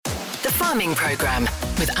Farming Programme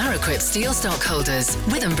with Araquip Steel Stockholders,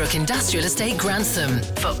 Withambrook Industrial Estate, Grantham.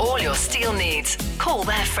 For all your steel needs, call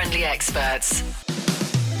their friendly experts.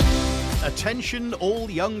 Attention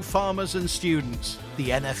all young farmers and students.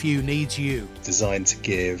 The NFU needs you. Designed to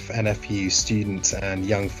give NFU student and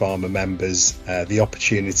young farmer members the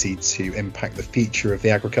opportunity to impact the future of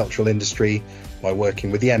the agricultural industry by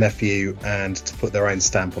working with the NFU and to put their own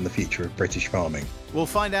stamp on the future of British farming. We'll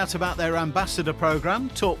find out about their ambassador programme,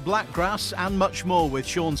 talk blackgrass and much more with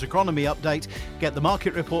Sean's agronomy update, get the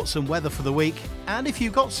market reports and weather for the week. And if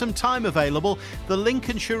you've got some time available, the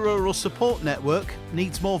Lincolnshire Rural Support Network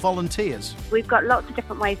needs more volunteers. We've got lots of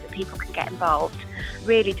different ways that people can get involved,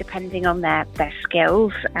 really depending on their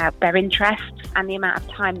skills, their interests and the amount of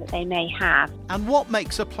time that they may have. And what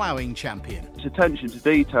makes a ploughing champion? It's attention to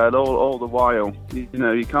detail all the while. You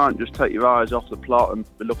know, you can't just take your eyes off the plot and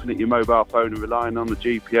be looking at your mobile phone and relying on the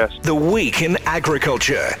GPS. The Week in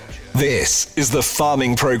Agriculture. This is the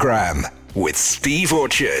Farming Programme with Steve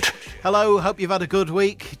Orchard. Hello, hope you've had a good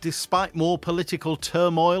week, despite more political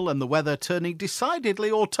turmoil and the weather turning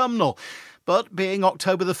decidedly autumnal. But being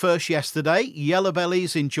October the 1st yesterday, Yellow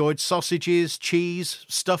Bellies enjoyed sausages, cheese,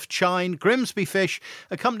 stuffed chine, Grimsby fish,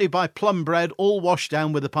 accompanied by plum bread, all washed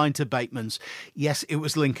down with a pint of Bateman's. Yes, it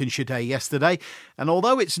was Lincolnshire Day yesterday, and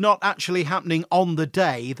although it's not actually happening on the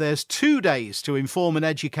day, there's 2 days to inform and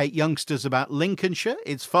educate youngsters about Lincolnshire,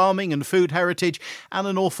 its farming and food heritage, and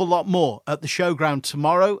an awful lot more at the showground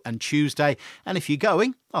tomorrow and Tuesday. And if you're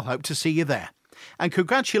going, I'll hope to see you there. And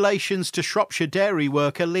congratulations to Shropshire dairy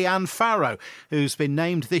worker Leanne Farrow, who's been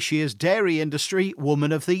named this year's Dairy Industry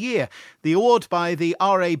Woman of the Year. The award by the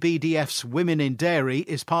RABDF's Women in Dairy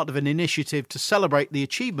is part of an initiative to celebrate the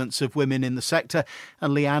achievements of women in the sector,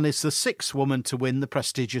 and Leanne is the 6th woman to win the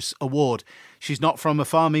prestigious award. She's not from a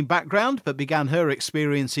farming background, but began her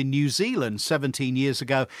experience in New Zealand 17 years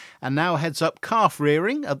ago and now heads up calf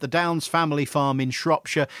rearing at the Downs family farm in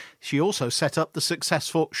Shropshire. She also set up the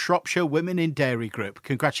successful Shropshire Women in Dairy Group.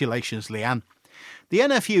 Congratulations, Leanne. The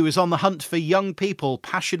NFU is on the hunt for young people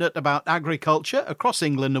passionate about agriculture across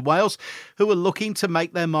England and Wales who are looking to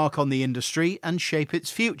make their mark on the industry and shape its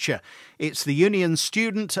future. It's the Union's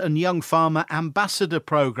Student and Young Farmer Ambassador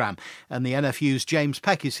Programme, and the NFU's James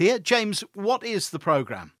Peck is here. James, what is the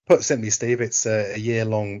programme? Put simply, Steve, it's a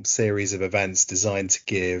year-long series of events designed to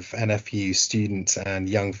give NFU student and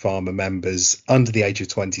young farmer members under the age of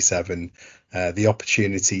 27 the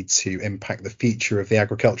opportunity to impact the future of the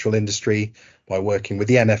agricultural industry by working with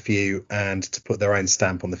the NFU and to put their own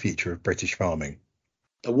stamp on the future of British farming.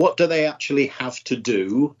 What do they actually have to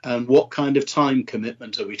do, and what kind of time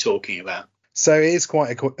commitment are we talking about? So it is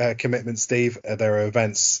quite a commitment, Steve. There are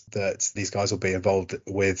events that these guys will be involved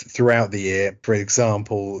with throughout the year. For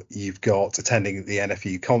example, you've got attending the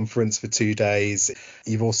NFU conference for 2 days.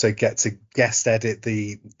 You've also get to guest edit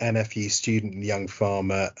the NFU Student and Young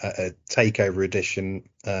Farmer a takeover edition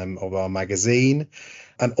of our magazine,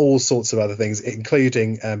 and all sorts of other things,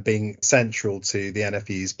 including being central to the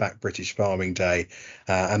NFU's Back British Farming Day,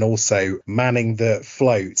 and also manning the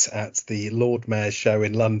float at the Lord Mayor's show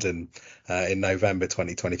in London in November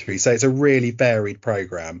 2023. So it's a really varied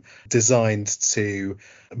programme designed to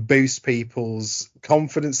boost people's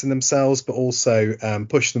confidence in themselves, but also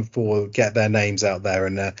push them forward, get their names out there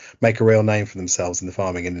and make a real name for themselves in the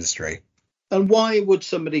farming industry. And why would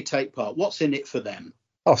somebody take part? What's in it for them?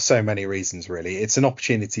 Oh, so many reasons, really. It's an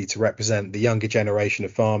opportunity to represent the younger generation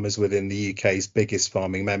of farmers within the UK's biggest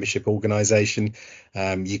farming membership organisation.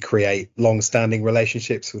 You create long-standing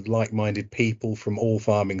relationships with like-minded people from all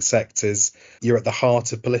farming sectors. You're at the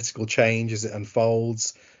heart of political change as it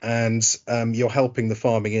unfolds, and you're helping the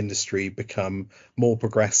farming industry become more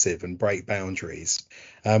progressive and break boundaries.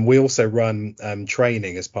 We also run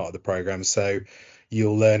training as part of the programme, so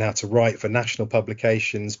you'll learn how to write for national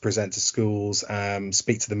publications, present to schools,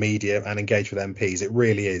 speak to the media and engage with MPs. It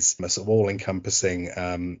really is a sort of all-encompassing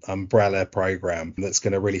umbrella programme that's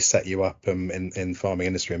going to really set you up in the farming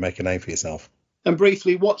industry and make a name for yourself. And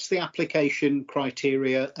briefly, what's the application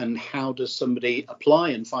criteria and how does somebody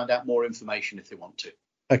apply and find out more information if they want to?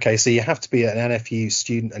 OK, so you have to be an NFU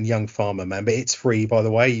student and young farmer member. It's free, by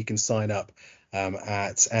the way. You can sign up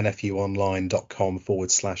at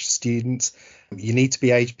nfuonline.com/student. You need to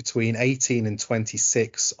be aged between 18 and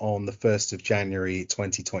 26 on the 1st of January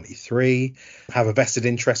 2023, have a vested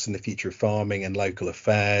interest in the future of farming and local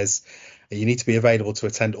affairs. You need to be available to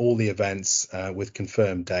attend all the events with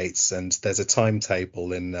confirmed dates, and there's a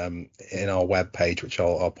timetable in our webpage, which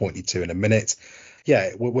I'll point you to in a minute.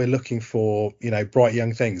 Yeah, we're looking for, bright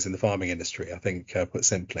young things in the farming industry, I think, put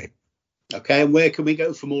simply. Okay, and where can we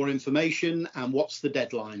go for more information, and what's the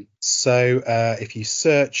deadline? So if you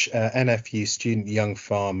search NFU Student Young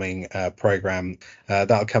Farming Programme,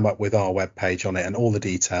 that'll come up with our webpage on it, and all the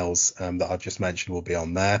details that I've just mentioned will be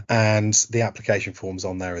on there, and the application form's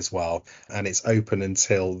on there as well, and it's open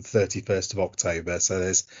until 31st of October, so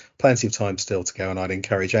there's plenty of time still to go, and I'd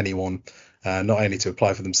encourage anyone not only to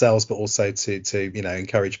apply for themselves, but also to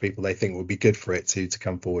encourage people they think would be good for it to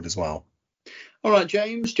come forward as well. All right,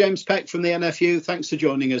 James Peck from the NFU, thanks for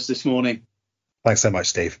joining us this morning. Thanks so much,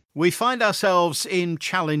 Steve. We find ourselves in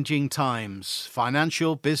challenging times.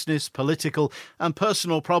 Financial, business, political and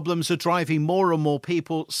personal problems are driving more and more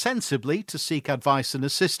people sensibly to seek advice and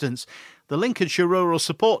assistance. The Lincolnshire Rural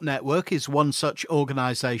Support Network is one such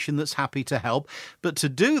organisation that's happy to help, but to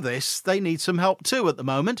do this, they need some help too at the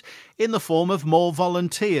moment, in the form of more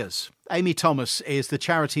volunteers. Amy Thomas is the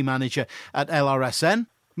charity manager at LRSN.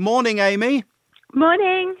 Morning, Amy.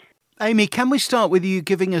 Morning. Amy, can we start with you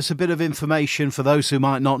giving us a bit of information for those who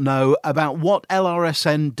might not know about what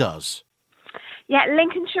LRSN does? Yeah,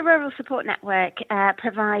 Lincolnshire Rural Support Network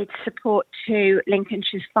provides support to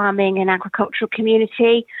Lincolnshire's farming and agricultural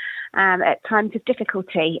community at times of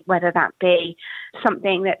difficulty, whether that be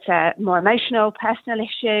something that's a more emotional, personal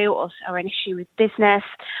issue or an issue with business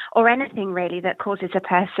or anything really that causes a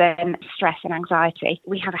person stress and anxiety.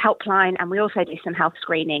 We have a helpline and we also do some health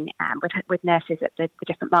screening with nurses at the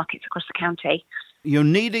different markets across the county. You're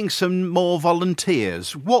needing some more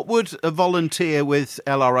volunteers. What would a volunteer with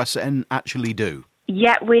LRSN actually do?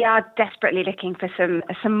 Yeah, we are desperately looking for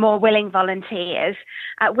some more willing volunteers.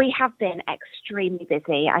 We have been extremely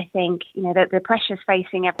busy. I think, the pressures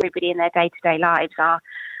facing everybody in their day-to-day lives are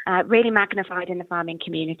really magnified in the farming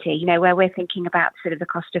community, where we're thinking about sort of the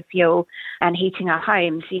cost of fuel and heating our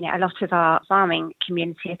homes. A lot of our farming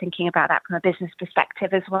community are thinking about that from a business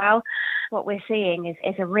perspective as well. What we're seeing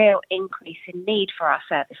is a real increase in need for our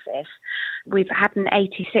services. We've had an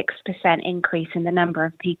 86% increase in the number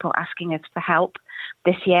of people asking us for help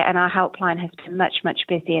this year, and our helpline has been much, much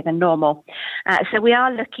busier than normal. So we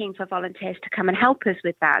are looking for volunteers to come and help us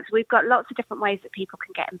with that. So we've got lots of different ways that people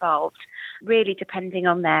can get involved, really depending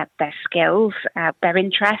on their skills, their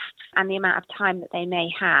interests, and the amount of time that they may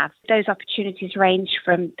have. Those opportunities range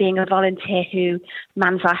from being a volunteer who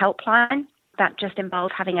mans our helpline. That just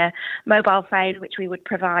involves having a mobile phone, which we would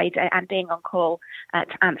provide, and being on call to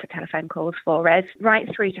answer telephone calls for us, right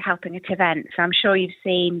through to helping at events. I'm sure you've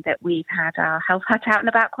seen that we've had our health hut out and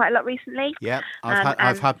about quite a lot recently. Yeah,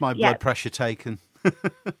 I've had my blood pressure taken.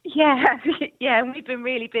 Yeah, and we've been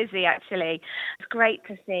really busy actually. It's great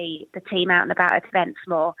to see the team out and about at events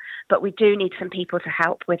more, but we do need some people to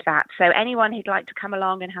help with that. So anyone who'd like to come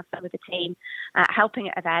along and have fun with the team, helping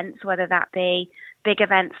at events, whether that be big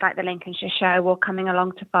events like the Lincolnshire Show or coming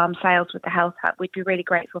along to farm sales with the Health Hub, we'd be really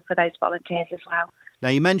grateful for those volunteers as well. Now,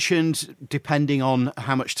 you mentioned depending on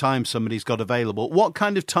how much time somebody's got available. What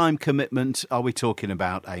kind of time commitment are we talking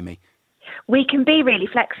about, Amy? We can be really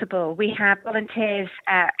flexible. We have volunteers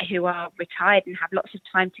who are retired and have lots of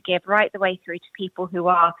time to give, right the way through to people who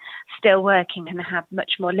are still working and have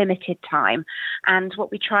much more limited time. And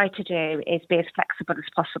what we try to do is be as flexible as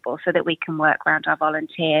possible so that we can work around our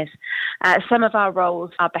volunteers. Some of our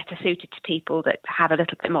roles are better suited to people that have a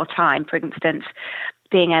little bit more time. For instance,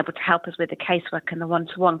 being able to help us with the casework and the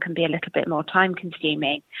one-to-one can be a little bit more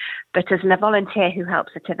time-consuming. But as a volunteer who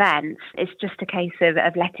helps at events, it's just a case of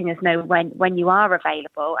letting us know when you are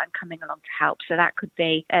available and coming along to help. So that could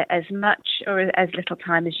be as much or as little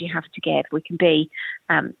time as you have to give. We can be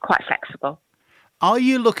quite flexible. Are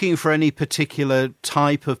you looking for any particular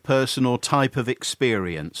type of person or type of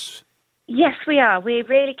experience? Yes, we are. We're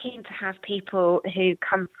really keen to have people who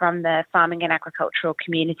come from the farming and agricultural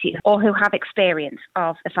community or who have experience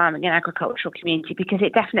of the farming and agricultural community, because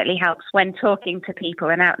it definitely helps when talking to people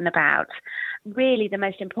and out and about. Really, the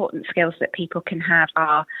most important skills that people can have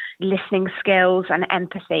are listening skills and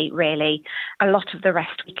empathy, really. A lot of the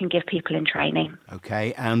rest we can give people in training.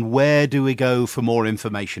 OK, and where do we go for more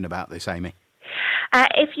information about this, Amy?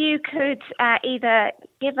 If you could either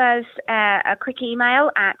give us a quick email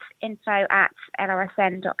at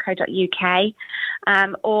info@lrsn.co.uk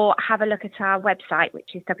or have a look at our website,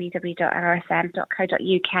 which is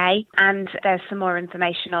www.lrsn.co.uk, and there's some more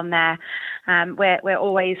information on there. We're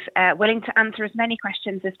always willing to answer as many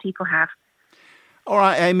questions as people have. All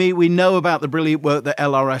right, Amy, we know about the brilliant work that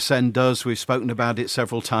LRSN does. We've spoken about it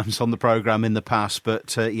several times on the programme in the past,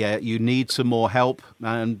 but you need some more help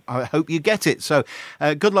and I hope you get it. So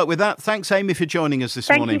good luck with that. Thanks, Amy, for joining us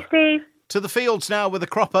this morning. Thank you, Steve. To the fields now with a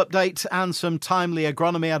crop update and some timely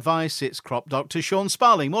agronomy advice. It's Crop Doctor Sean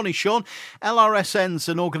Sparling. Morning, Sean. LRSN's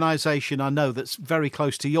an organisation I know that's very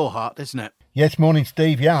close to your heart, isn't it? Yes, morning,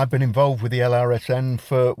 Steve. Yeah, I've been involved with the LRSN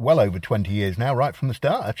for well over 20 years now, right from the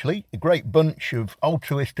start, actually. A great bunch of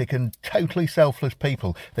altruistic and totally selfless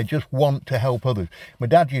people. They just want to help others. My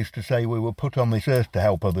dad used to say we were put on this earth to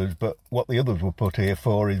help others, but what the others were put here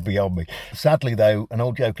for is beyond me. Sadly, though, and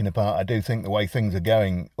all joking apart, I do think the way things are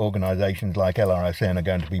going, organisations like LRSN are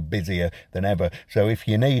going to be busier than ever. So if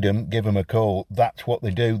you need them, give them a call. That's what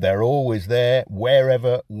they do. They're always there,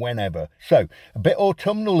 wherever, whenever. So, a bit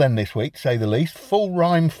autumnal then this week, say the least. Full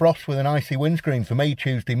rime frost with an icy windscreen for me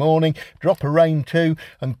Tuesday morning, drop of rain too,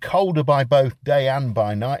 and colder by both day and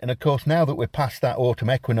by night. And of course, now that we're past that autumn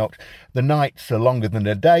equinox, the nights are longer than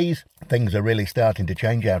the days. Things are really starting to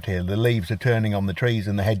change out here. The leaves are turning on the trees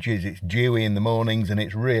and the hedges. It's dewy in the mornings and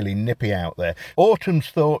it's really nippy out there. Autumn's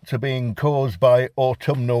thoughts are being caused by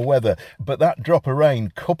autumnal weather, but that drop of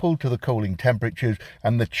rain coupled to the cooling temperatures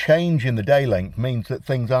and the change in the day length means that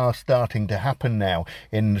things are starting to happen now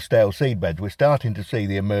in the stale seedbeds. We're starting to see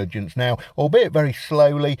the emergence now, albeit very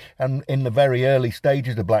slowly and in the very early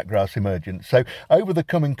stages of blackgrass emergence. So over the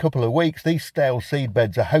coming couple of weeks, these stale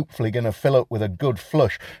seedbeds are hopefully going to fill up with a good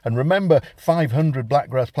flush. And remember, 500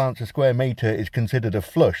 blackgrass plants a square metre is considered a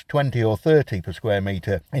flush. 20 or 30 per square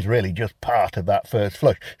metre is really just part of that first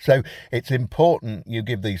flush. So it's important you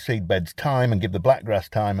give these seedbeds time and give the blackgrass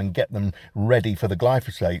time and get them ready for the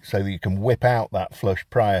glyphosate so that you can whip out that flush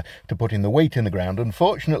prior to putting the wheat in the ground.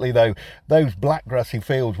 Unfortunately, though, those blackgrassy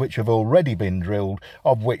fields which have already been drilled,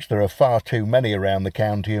 of which there are far too many around the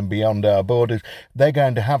county and beyond our borders, they're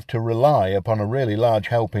going to have to rely upon a really large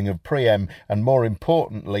helping of Pre-Em and, more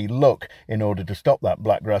importantly, luck in order to stop that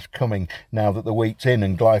blackgrass coming now that the wheat's in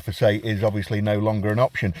and glyphosate is obviously no longer an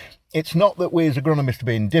option. It's not that we as agronomists are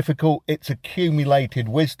being difficult, it's accumulated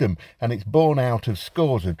wisdom, and it's born out of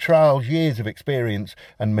scores of trials, years of experience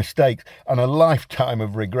and mistakes, and a lifetime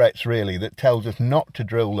of regrets, really, that tells us not to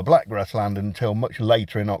drill the blackgrass land until much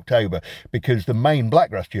later in October, because the main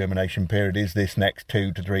blackgrass germination period is this next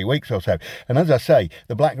 2 to 3 weeks or so. And as I say,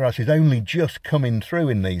 the blackgrass is only just coming through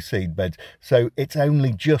in these seed beds, so it's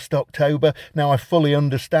only just October. Now, I fully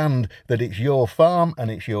understand that it's your farm and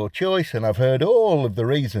it's your choice, and I've heard all of the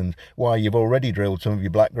reasons why you've already drilled some of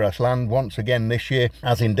your blackgrass land once again this year,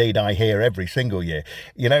 as indeed I hear every single year.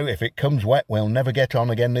 You know, if it comes wet, we'll never get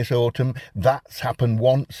on again this autumn. That's happened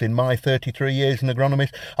once in my 33 years in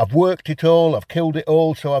agronomist. I've worked it all, I've killed it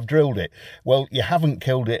all, so I've drilled it. Well, you haven't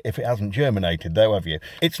killed it if it hasn't germinated, though, have you?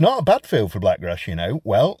 It's not a bad field for blackgrass, you know.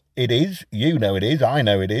 Well, it is, you know it is, I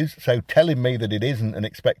know it is, so telling me that it isn't and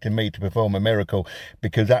expecting me to perform a miracle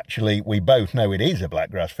because actually we both know it is a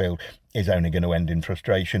blackgrass field is only going to end in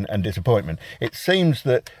frustration and disappointment. It seems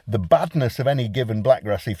that the badness of any given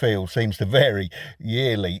blackgrassy field seems to vary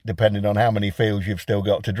yearly depending on how many fields you've still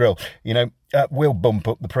got to drill. You know, we'll bump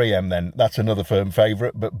up the Pre-Em then. That's another firm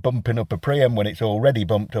favourite, but bumping up a Pre-Em when it's already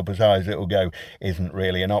bumped up as high as it'll go isn't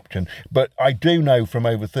really an option. But I do know from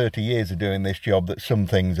over 30 years of doing this job that some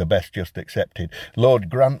things are best just accepted. Lord,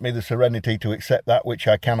 grant me the serenity to accept that which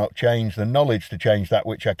I cannot change, the knowledge to change that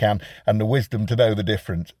which I can, and the wisdom to know the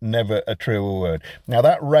difference. Never a truer word. Now,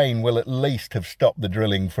 that rain will at least have stopped the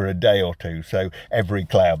drilling for a day or two, so every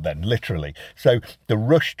cloud then, literally. So the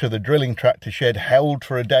rush to the drilling tractor shed held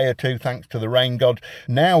for a day or two thanks to the rain gods.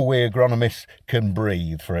 Now we agronomists can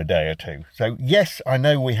breathe for a day or two. So yes, I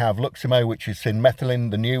know we have Luximo, which is synmethylin,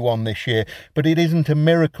 the new one this year, but it isn't a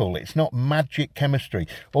miracle. It's not magic chemistry.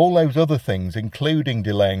 All those other things, including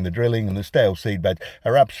delaying the drilling and the stale seedbed,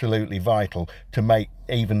 are absolutely vital to make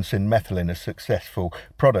even synmethylin a successful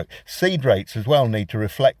product. Seed rates as well need to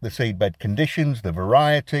reflect the seedbed conditions, the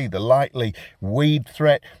variety, the likely weed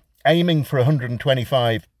threat. Aiming for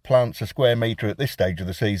 125 plants a square metre at this stage of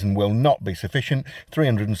the season will not be sufficient.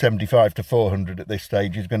 375 to 400 at this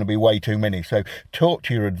stage is going to be way too many. So talk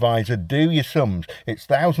to your advisor, do your sums. It's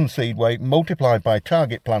 1,000 seed weight multiplied by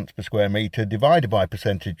target plants per square metre divided by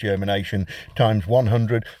percentage germination times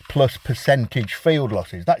 100 plus percentage field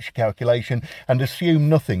losses. That's your calculation, and assume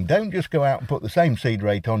nothing. Don't just go out and put the same seed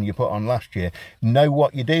rate on you put on last year. Know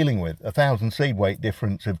what you're dealing with. 1,000 seed weight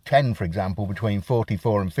difference of 10, for example, between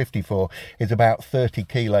 44 and 54 is about 30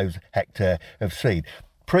 kilos hectare of seed.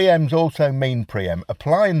 Pre-Ems also mean Pre-Em.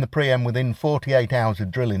 Applying the Pre-Em within 48 hours of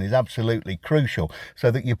drilling is absolutely crucial so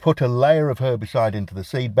that you put a layer of herbicide into the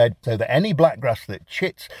seedbed so that any blackgrass that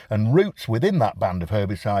chits and roots within that band of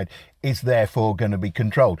herbicide is therefore going to be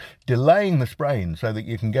controlled. Delaying the spraying so that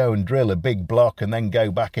you can go and drill a big block and then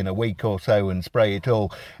go back in a week or so and spray it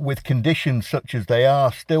all. With conditions such as they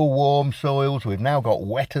are, still warm soils, we've now got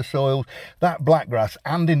wetter soils, that blackgrass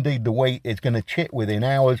and indeed the wheat is going to chip within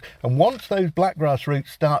hours. And once those blackgrass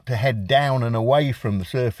roots start to head down and away from the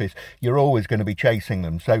surface, you're always going to be chasing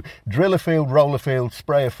them. So drill a field, roll a field,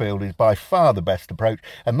 spray a field is by far the best approach.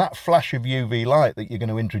 And that flash of UV light that you're going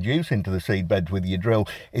to introduce into the seed beds with your drill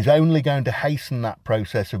is only going to hasten that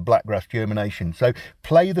process of blackgrass germination. So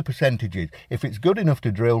play the percentages. If it's good enough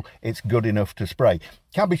to drill, it's good enough to spray.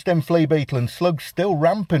 Cabbage stem flea beetle and slugs still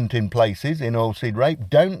rampant in places in oilseed rape.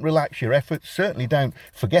 Don't relax your efforts. Certainly don't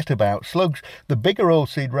forget about slugs. The bigger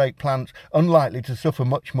oilseed rape plants unlikely to suffer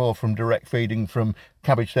much more from direct feeding from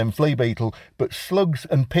cabbage stem flea beetle, but slugs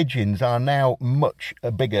and pigeons are now much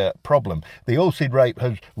a bigger problem. The oilseed rape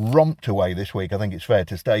has romped away this week, I think it's fair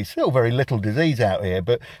to say. Still very little disease out here,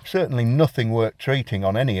 but certainly nothing worth treating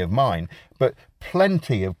on any of mine. But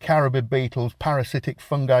plenty of carabid beetles, parasitic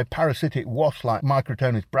fungi, parasitic wasps like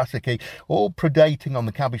Microtonus brassicae, all predating on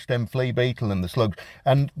the cabbage stem flea beetle and the slugs,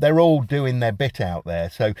 and they're all doing their bit out there,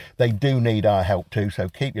 so they do need our help too, so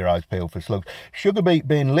keep your eyes peeled for slugs. Sugar beet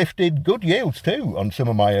being lifted, good yields too on some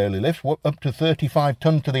of my early lifts, up to 35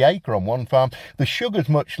 tonnes to the acre on one farm. The sugar's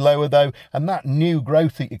much lower though, and that new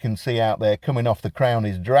growth that you can see out there coming off the crown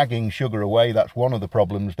is dragging sugar away. That's one of the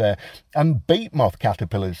problems there. And beet moth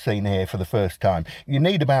caterpillars seen here for the first time. You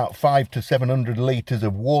need about 500 to 700 litres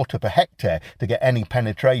of water per hectare to get any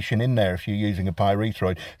penetration in there if you're using a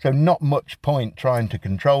pyrethroid. So not much point trying to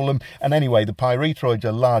control them. And anyway, the pyrethroids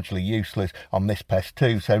are largely useless on this pest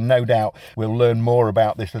too. So no doubt we'll learn more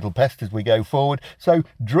about this little pest as we go forward. So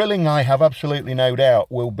drilling, I have absolutely no doubt,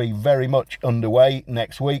 will be very much underway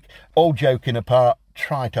next week. All joking apart,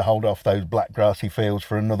 try to hold off those black grassy fields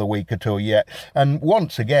for another week or two yet. And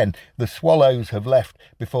once again, the swallows have left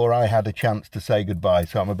before I had a chance to say goodbye,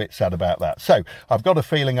 so I'm a bit sad about that. So I've got a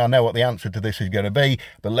feeling I know what the answer to this is going to be,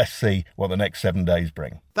 but let's see what the next 7 days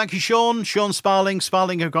bring. Thank you, Sean. Sean Sparling,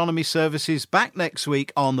 Sparling Agronomy Services, back next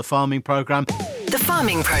week on The Farming Programme. The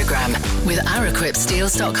Farming Programme with Araquip Steel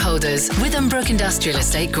Stockholders, Withambrook Industrial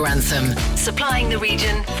Estate, Grantham, supplying the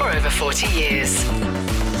region for over 40 years.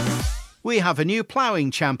 We have a new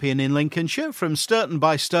ploughing champion in Lincolnshire. From Sturton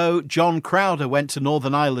by Stow, John Crowder went to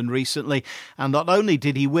Northern Ireland recently, and not only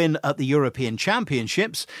did he win at the European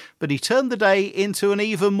Championships, but he turned the day into an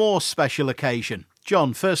even more special occasion.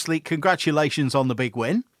 John, firstly, congratulations on the big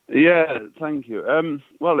win. Yeah, thank you.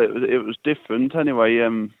 Well, it was different anyway.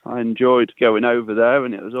 I enjoyed going over there,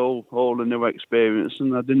 and it was all a new experience,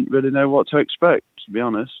 and I didn't really know what to expect, to be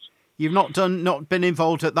honest. You've not been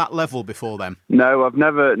involved at that level before then? No, I've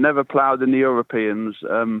never ploughed in the Europeans.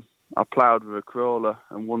 I ploughed with a crawler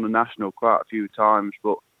and won the national quite a few times,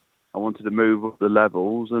 but I wanted to move up the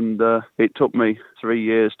levels, and it took me 3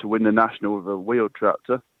 years to win the national with a wheeled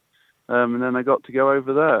tractor. And then I got to go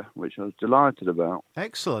over there, which I was delighted about.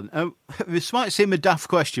 Excellent. This might seem a daft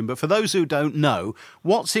question, but for those who don't know,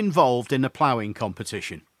 what's involved in a ploughing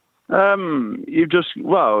competition? I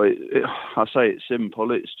say it's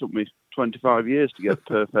simple. It's took me 25 years to get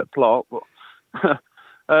the perfect plot, but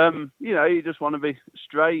you just want to be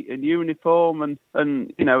straight and uniform,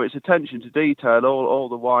 and it's attention to detail all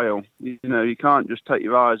the while. You can't just take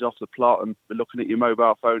your eyes off the plot and be looking at your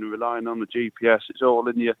mobile phone and relying on the GPS. It's all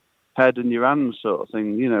in your head and your hands, sort of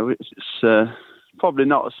thing. It's probably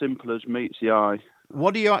not as simple as meets the eye.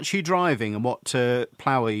 What are you actually driving, and what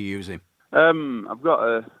plough are you using? I've got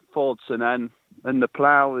a Fordson N, and the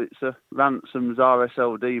plough, it's a Ransom's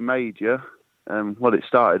RSLD Major. It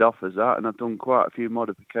started off as that, and I've done quite a few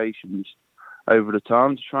modifications over the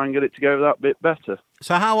time to try and get it to go that bit better.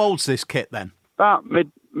 So how old's this kit then? About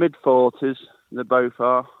mid-40s, they both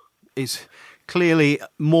are. It's clearly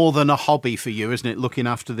more than a hobby for you, isn't it, looking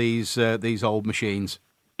after these old machines?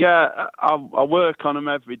 Yeah, I work on them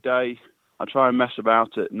every day. I try and mess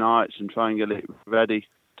about at nights and try and get it ready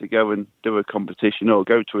to go and do a competition or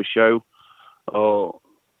go to a show or,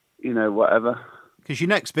 whatever. Because your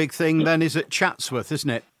next big thing then is at Chatsworth, isn't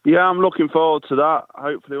it? Yeah, I'm looking forward to that.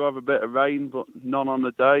 Hopefully we'll have a bit of rain, but none on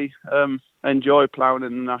the day. Enjoy ploughing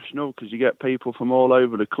in the national because you get people from all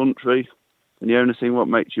over the country, and the only thing what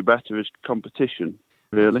makes you better is competition,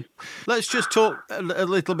 really. Let's just talk a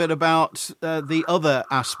little bit about the other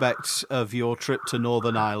aspects of your trip to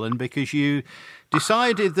Northern Ireland, because you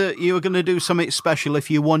decided that you were going to do something special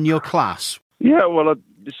if you won your class. Yeah, well, I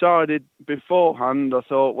decided beforehand. I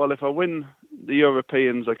thought, well, if I win the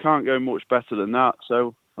Europeans, I can't go much better than that.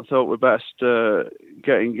 So I thought we'd best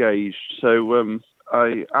get engaged. So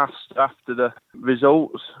I asked after the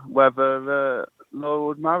results whether Laura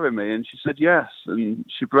would marry me, and she said yes, and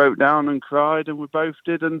she broke down and cried, and we both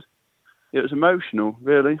did, and it was emotional,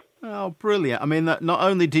 really. Oh, brilliant. I mean, that not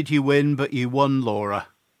only did you win, but you won, Laura.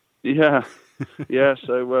 Yeah, yeah,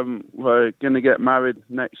 so we're going to get married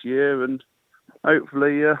next year, and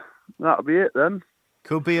hopefully that'll be it then.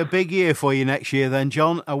 Could be a big year for you next year then,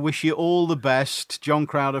 John. I wish you all the best. John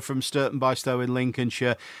Crowder from Sturton by Stow in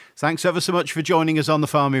Lincolnshire. Thanks ever so much for joining us on the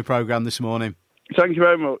farming programme this morning. Thank you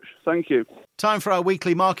very much. Thank you. Time for our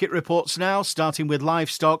weekly market reports now, starting with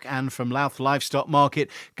livestock, and from Louth Livestock Market.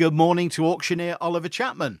 Good morning to auctioneer Oliver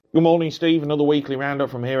Chapman. Good morning, Steve. Another weekly roundup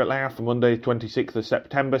from here at Louth for Monday, 26th of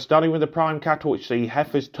September. Starting with the prime cattle, which see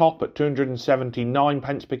heifers top at 279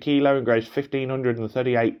 pence per kilo and grows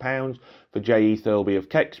 £1,538 for J.E. Thirlby of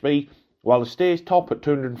Kexby, while the steers top at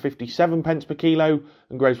 257 pence per kilo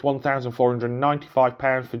and grows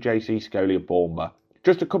 £1,495 for J.C. Scoley of Bournemouth.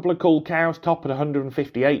 Just a couple of cool cows top at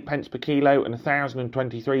 158 pence per kilo and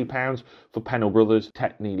 £1,023 for Pennell Brothers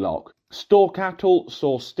Tetney Lock. Store cattle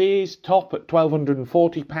saw steers top at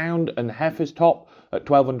 £1,240 and heifers top at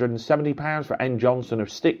 £1,270 for N. Johnson of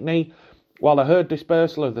Stickney, while the herd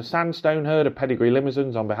dispersal of the Sandstone herd of Pedigree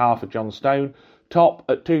Limousines on behalf of John Stone top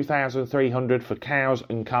at £2,300 for cows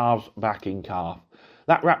and calves backing calf.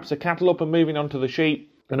 That wraps the cattle up, and moving on to the sheep.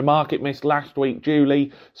 And the market missed last week,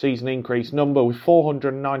 Julie sees an increased number with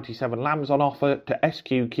 497 lambs on offer to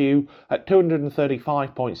SQQ at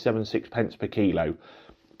 235.76 pence per kilo.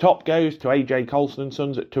 Top goes to AJ Colson &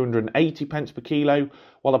 Sons at 280 pence per kilo,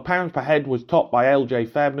 while the pounds per head was topped by LJ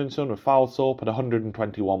Fairbairn & Son of Falthorpe at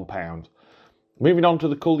 £121. Moving on to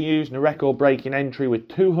the cull ewes, and a record-breaking entry with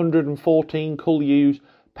 214 cull ewes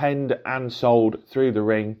penned and sold through the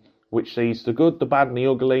ring, which sees the good, the bad and the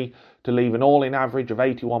ugly to leave an all-in average of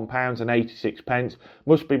 £81.86.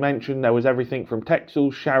 Must be mentioned there was everything from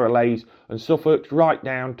Texels, Charolais and Suffolks right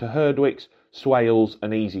down to Herdwicks, Swales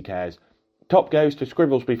and Easy Cares. Top goes to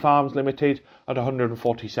Scrivelsby Farms Limited at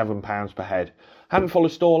 £147 per head. Handful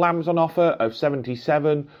of store lambs on offer of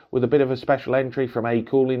 77, with a bit of a special entry from A.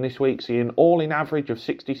 Cooling this week, seeing all-in average of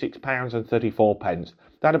 £66.34.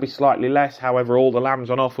 That'll be slightly less, however all the lambs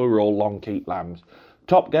on offer are all long keep lambs.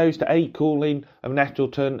 Top goes to A. Cooling of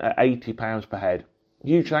Nettleton at £80 per head.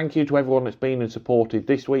 Huge thank you to everyone that's been and supported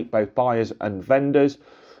this week, both buyers and vendors.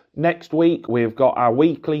 Next week we've got our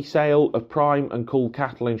weekly sale of prime and cull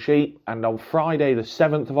cattle and sheep, and on Friday the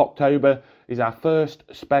 7th of October is our first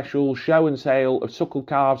special show and sale of suckle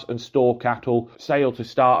calves and store cattle, sale to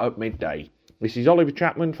start at midday. This is Oliver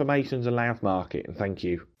Chapman for Masons and Louth Market, and thank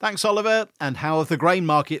you. Thanks, Oliver. And how have the grain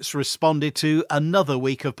markets responded to another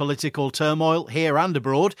week of political turmoil here and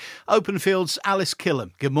abroad? Openfield's Alice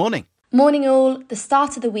Killam. Good morning. Morning all. The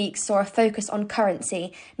start of the week saw a focus on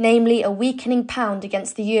currency, namely a weakening pound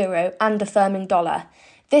against the euro and a firming dollar.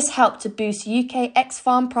 This helped to boost UK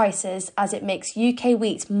ex-farm prices as it makes UK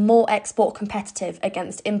wheat more export competitive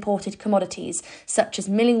against imported commodities such as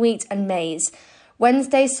milling wheat and maize.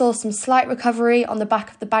 Wednesday saw some slight recovery on the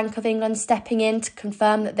back of the Bank of England stepping in to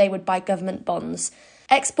confirm that they would buy government bonds.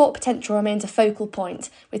 Export potential remains a focal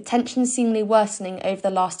point, with tensions seemingly worsening over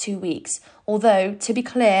the last 2 weeks. Although, to be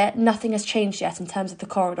clear, nothing has changed yet in terms of the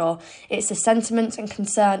corridor. It's the sentiment and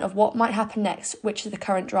concern of what might happen next, which is the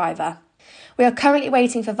current driver. We are currently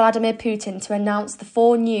waiting for Vladimir Putin to announce the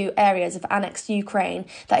 4 new areas of annexed Ukraine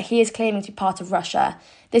that he is claiming to be part of Russia.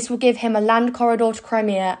 This will give him a land corridor to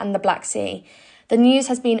Crimea and the Black Sea. The news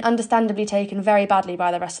has been understandably taken very badly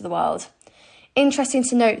by the rest of the world. Interesting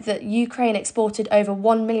to note that Ukraine exported over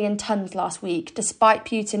 1 million tonnes last week, despite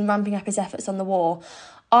Putin ramping up his efforts on the war.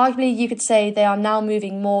 Arguably, you could say they are now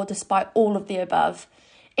moving more despite all of the above.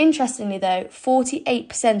 Interestingly though,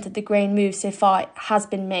 48% of the grain moved so far has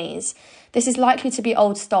been maize. This is likely to be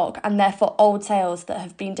old stock and therefore old sales that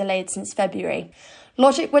have been delayed since February.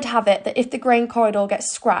 Logic would have it that if the grain corridor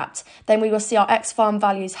gets scrapped, then we will see our ex-farm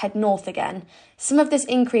values head north again. Some of this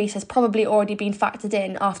increase has probably already been factored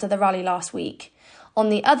in after the rally last week. On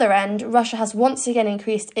the other end, Russia has once again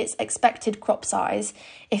increased its expected crop size.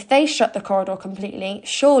 If they shut the corridor completely,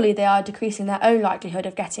 surely they are decreasing their own likelihood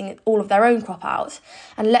of getting all of their own crop out.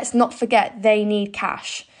 And let's not forget they need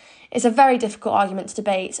cash. It's a very difficult argument to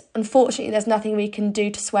debate. Unfortunately, there's nothing we can do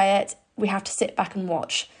to sway it. We have to sit back and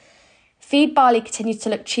watch. Feed barley continues to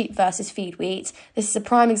look cheap versus feed wheat. This is a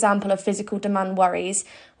prime example of physical demand worries.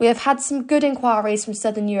 We have had some good inquiries from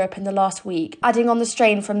Southern Europe in the last week, adding on the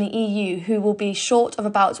strain from the EU, who will be short of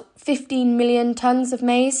about 15 million tonnes of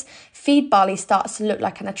maize. Feed barley starts to look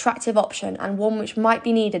like an attractive option and one which might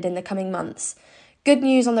be needed in the coming months. Good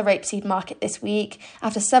news on the rapeseed market this week.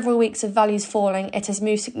 After several weeks of values falling, it has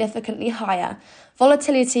moved significantly higher.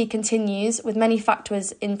 Volatility continues, with many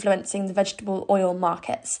factors influencing the vegetable oil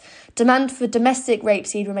markets. Demand for domestic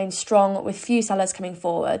rapeseed remains strong, with few sellers coming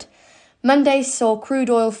forward. Monday saw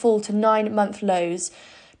crude oil fall to 9-month lows,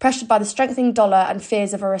 pressured by the strengthening dollar and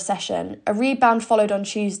fears of a recession. A rebound followed on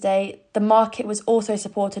Tuesday. The market was also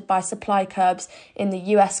supported by supply curbs in the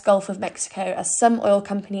US Gulf of Mexico, as some oil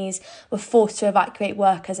companies were forced to evacuate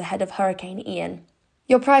workers ahead of Hurricane Ian.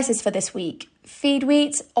 Your prices for this week. Feed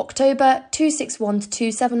wheat, October 261 to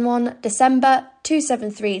 271, December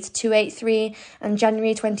 273 to 283, and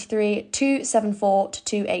January 23 274 to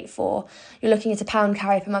 284. You're looking at £1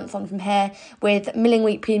 carry per month on from here, with milling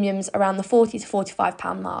wheat premiums around the £40 to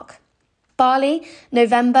 £45 mark. Barley,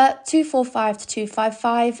 November 245 to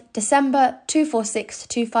 255, December 246 to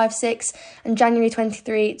 256, and January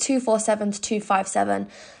 23 247 to 257.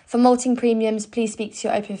 For malting premiums, please speak to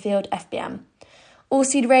your open field FBM.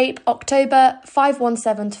 Oilseed rape, October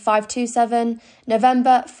 517 to 527,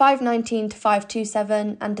 November 519 to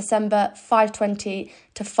 527, and December 520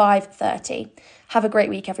 to 530. Have a great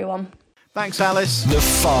week, everyone. Thanks, Alice. The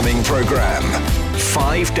Farming Programme.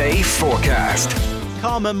 5-day forecast.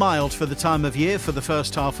 Calm and mild for the time of year for the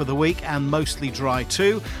first half of the week, and mostly dry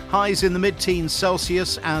too. Highs in the mid-teens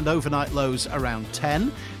Celsius and overnight lows around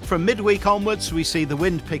 10. From midweek onwards, we see the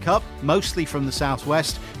wind pick up, mostly from the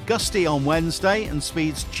southwest, gusty on Wednesday, and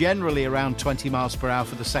speeds generally around 20 miles per hour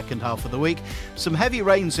for the second half of the week. Some heavy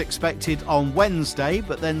rains expected on Wednesday,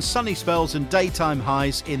 but then sunny spells and daytime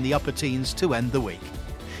highs in the upper teens to end the week.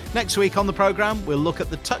 Next week on the programme, we'll look at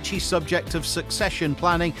the touchy subject of succession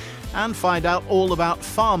planning and find out all about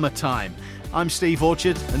farmer time. I'm Steve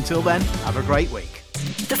Orchard. Until then, have a great week.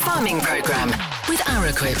 The Farming Programme with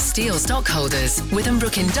Araquip Steel Stockholders,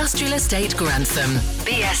 Withambrook Industrial Estate, Grantham.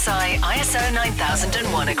 BSI ISO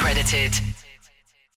 9001 accredited.